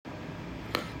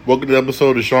Welcome to the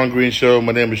episode of the Sean Green Show.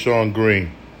 My name is Sean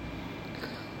Green.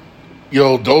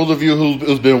 Yo, those of you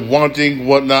who's been wanting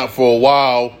whatnot for a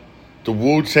while, the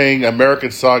Wu-Tang American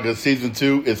Saga Season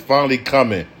 2 is finally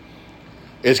coming.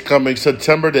 It's coming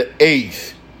September the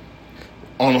 8th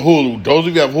on Hulu. Those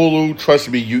of you who have Hulu, trust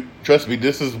me,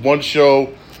 this is one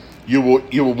show you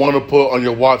will want to put on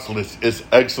your watch list. It's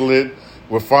excellent.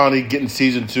 We're finally getting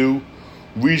Season 2.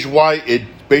 Reason why it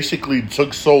basically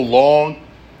took so long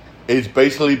is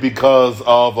basically because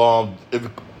of COVID.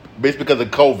 Because of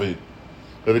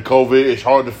COVID, it's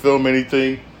hard to film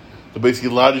anything. So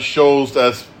basically, a lot of shows a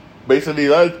lot of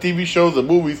TV shows and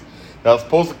movies that was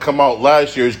supposed to come out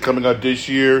last year is coming out this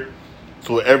year.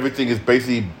 So everything is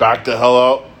basically back the hell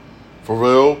out for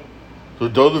real. So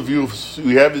those of you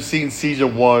who haven't seen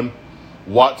season 1,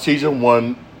 watch season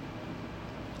 1.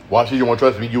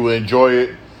 Trust me, you will enjoy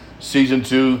it. Season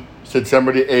 2,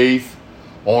 September the 8th.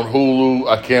 On Hulu,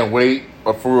 I can't wait.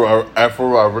 For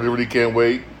I really can't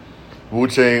wait.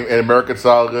 Wu-Tang and American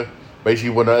Saga, basically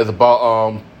when it's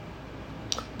about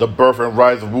the birth and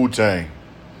rise of Wu-Tang.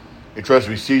 And trust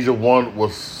me, season one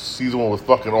was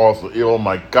fucking awesome. Oh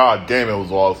my god, damn, it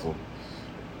was awesome.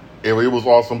 It was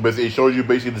awesome, but it shows you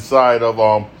basically the side of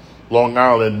Long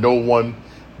Island no one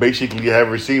basically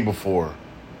ever seen before.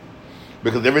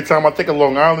 Because every time I think of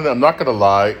Long Island, I'm not gonna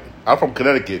lie, I'm from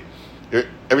Connecticut.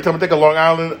 Every time I think of Long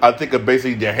Island, I think of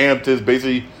basically the Hamptons.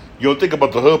 Basically, you don't think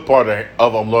about the hood part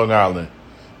of Long Island,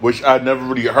 which I never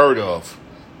really heard of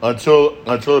until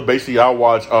basically I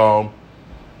watched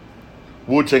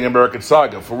Wu-Tang American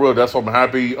Saga. For real, that's why I'm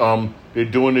happy they're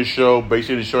doing this show,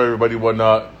 basically to show everybody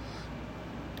whatnot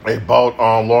about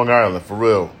Long Island, for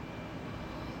real.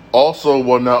 Also,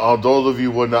 whatnot, those of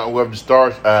you who have the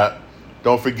Stars app,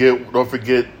 don't forget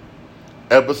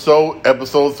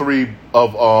episode 3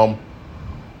 of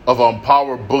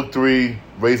Power Book 3,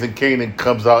 Raising Canaan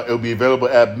comes out. It'll be available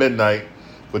at midnight.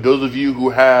 For those of you who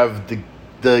have the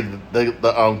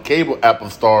cable app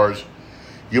of Stars,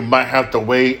 you might have to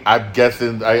wait. I'm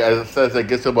guessing, I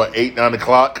guess about 8-9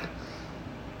 o'clock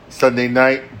Sunday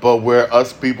night. But where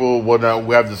us people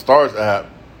who have the Stars app,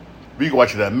 we can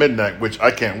watch it at midnight, which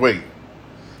I can't wait.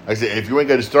 I said, if you ain't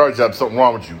got the Stars app, something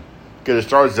wrong with you. Get the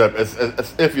Stars app.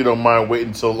 As if you don't mind waiting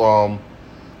until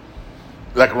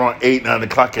like around 8-9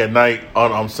 o'clock at night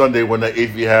on Sunday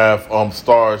if you have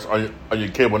Stars on your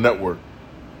cable network.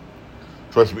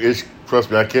 Trust me, I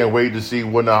can't wait to see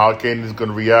how Canaan is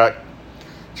gonna react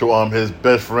to his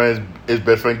best friend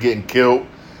getting killed,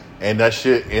 and that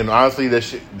shit. And honestly, that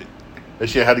shit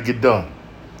had to get done.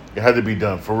 It had to be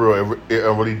done for real. It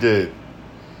really did.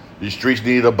 The streets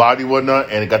needed a body, and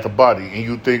it got the body. And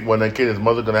you think when that kid, his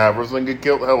mother gonna have her son get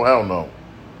killed? Hell no.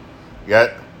 Yeah,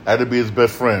 had to be his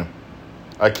best friend.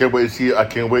 I can't wait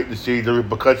to see the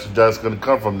repercussions that's gonna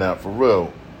come from that, for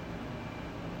real.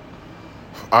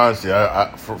 Honestly,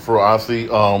 I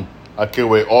can't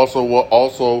wait.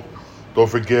 Also, don't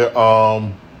forget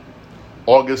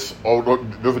August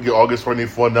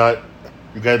 24th night.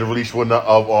 You got the release of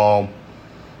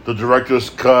the director's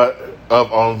cut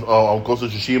of Ghost of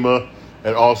Tsushima,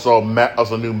 and also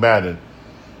new Madden.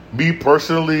 Me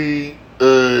personally,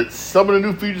 some of the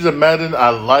new features of Madden I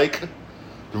like.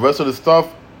 The rest of the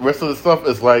stuff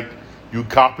is like you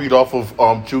copied off of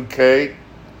 2K,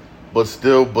 but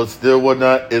still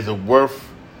whatnot. Is it worth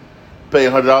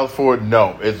paying $100 for it?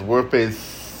 No. It's worth paying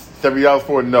 $70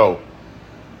 for it? No.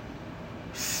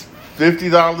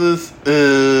 $50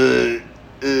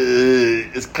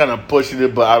 it's kind of pushing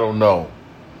it, but I don't know.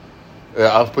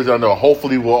 I was pushing. I know.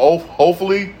 Hopefully we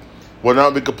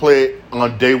can play it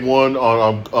on day one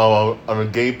on a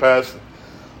Game Pass.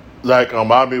 Like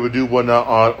I'll be able to do one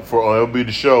it'll be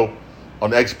the show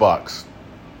on Xbox,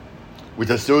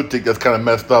 which I still think that's kind of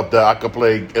messed up that I could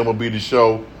play MLB The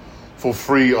Show for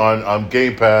free on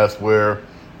Game Pass, where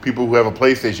people who have a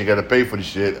PlayStation got to pay for the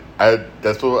shit. I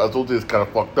still think it's kind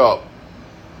of fucked up.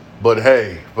 But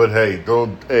hey, so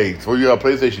you have a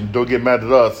PlayStation, don't get mad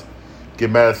at us,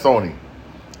 get mad at Sony.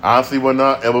 Honestly,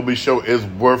 MLB Show is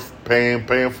worth paying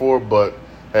for, but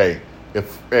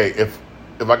if I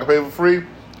can pay for free,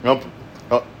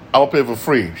 I'll pay for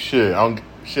free. Shit, I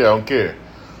don't care.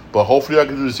 But hopefully I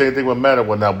can do the same thing with Madden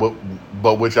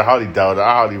but which I highly doubt it.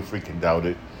 I highly freaking doubt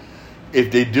it. If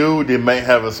they do, they might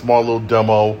have a small little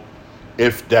demo,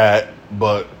 if that.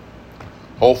 But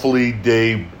hopefully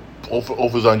they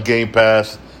offers on Game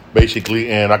Pass,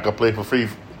 basically, and I can play for free,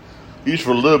 just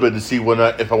for a little bit to see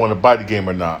if I want to buy the game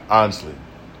or not. Honestly,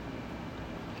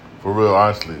 for real,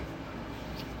 honestly.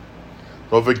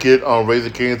 Don't forget on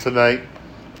Raising Canaan tonight.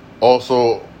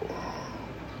 Also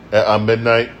at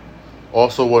midnight.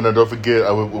 Also, don't forget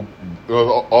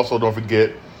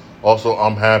Also,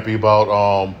 I'm happy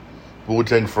about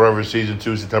Wu-Tang Forever Season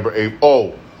 2, September 8th.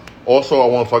 Oh, also, I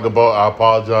want to talk about, I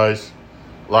apologize,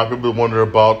 a lot of people wonder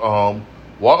about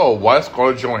why is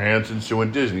Scarlett Johansson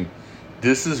suing Disney?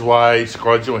 This is why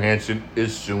Scarlett Johansson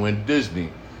is suing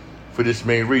Disney for this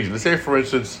main reason. Let's say, for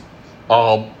instance,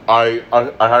 I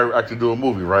hire an actor to do a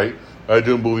movie, right? I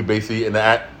do a movie basically, and the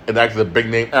actor is a big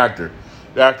name actor.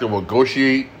 The actor will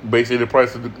negotiate basically the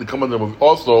price to come in the movie.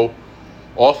 Also,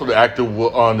 the actor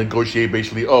will negotiate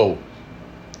basically, we're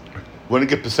going to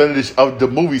get percentage of the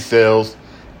movie sales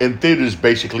in theaters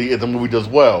basically if the movie does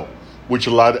well, which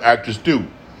a lot of actors do.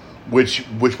 Which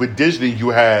with Disney, you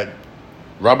had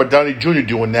Robert Downey Jr.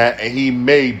 doing that, and he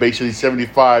made basically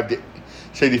 75,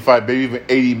 maybe even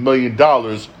 $80 million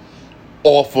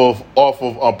off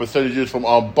of percentages from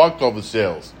box office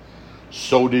sales.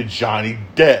 So did Johnny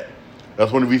Depp.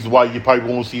 That's one of the reasons why you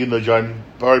probably won't see another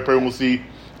Pirates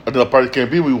of the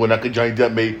Caribbean movie when Johnny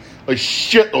Depp made a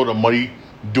shitload of money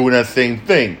doing that same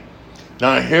thing.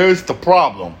 Now here's the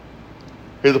problem.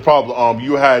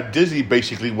 You had Disney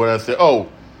basically when I said, we're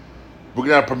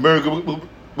gonna premiere. We're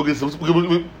gonna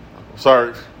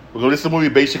list the movie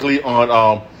basically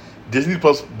on Disney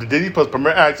Plus, the Disney Plus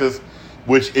Premier Access.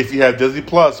 Which, if you have Disney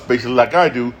Plus, basically like I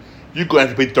do, you're going to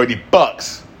have to pay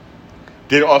 $30.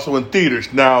 They're also in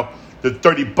theaters. Now, the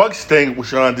 $30 thing,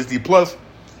 which are on Disney Plus,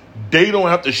 they don't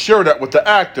have to share that with the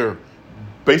actor.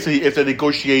 Basically, if they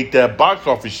negotiate that box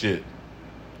office shit.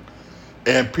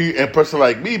 And a person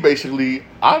like me, basically,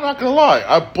 I'm not going to lie.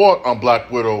 I bought on Black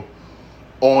Widow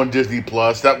on Disney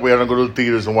Plus. That way I don't go to the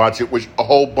theaters and watch it, which a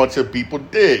whole bunch of people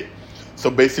did. So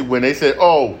basically, when they said,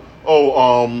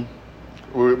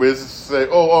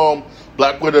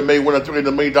 Black Widow made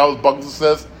 $1.3 million box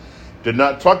success. They're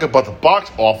not talking about the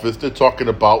box office. They're talking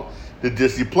about the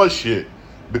Disney Plus shit.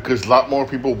 Because a lot more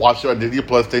people watch it on Disney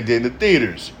Plus than they did in the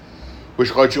theaters. Which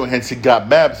Scarlett Johansson got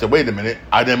mad and said, wait a minute,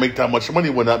 I didn't make that much money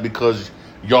with that because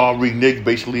y'all reneged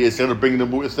basically instead of bringing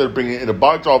it in the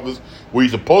box office where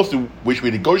you're supposed to, which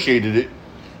we negotiated it,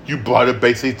 you brought it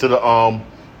basically to the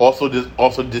also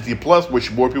Disney Plus,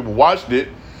 which more people watched it.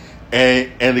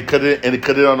 And they cut it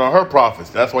on her profits.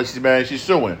 That's why she's mad. She's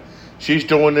suing. She's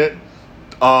doing it.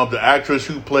 The actress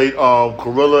who played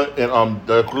Cruella and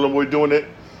the Cruella movie doing it.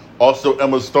 Also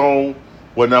Emma Stone,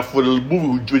 for the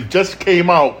movie which just came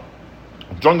out,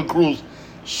 Jungle Cruise,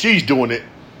 she's doing it.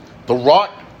 The Rock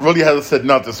really hasn't said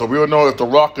nothing, so we don't know if The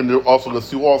Rock and they're also going to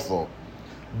sue also.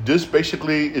 This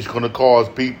basically is going to cause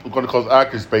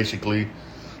actors basically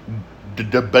to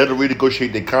better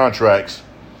renegotiate their contracts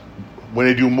when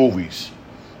they do movies,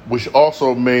 which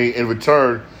also may, in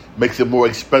return, makes it more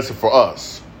expensive for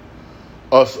us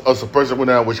a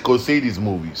person which goes see these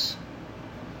movies.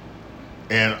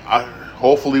 And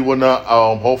hopefully we're not.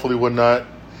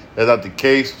 That's not the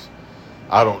case.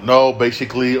 I don't know.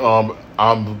 Basically, I'm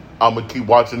gonna keep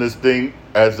watching this thing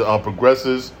as it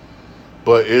progresses,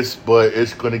 but it's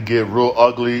gonna get real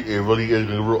ugly. It really is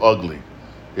gonna get real ugly.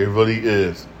 It really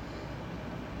is.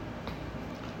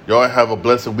 Y'all have a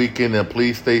blessed weekend and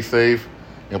please stay safe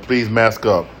and please mask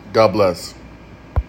up. God bless.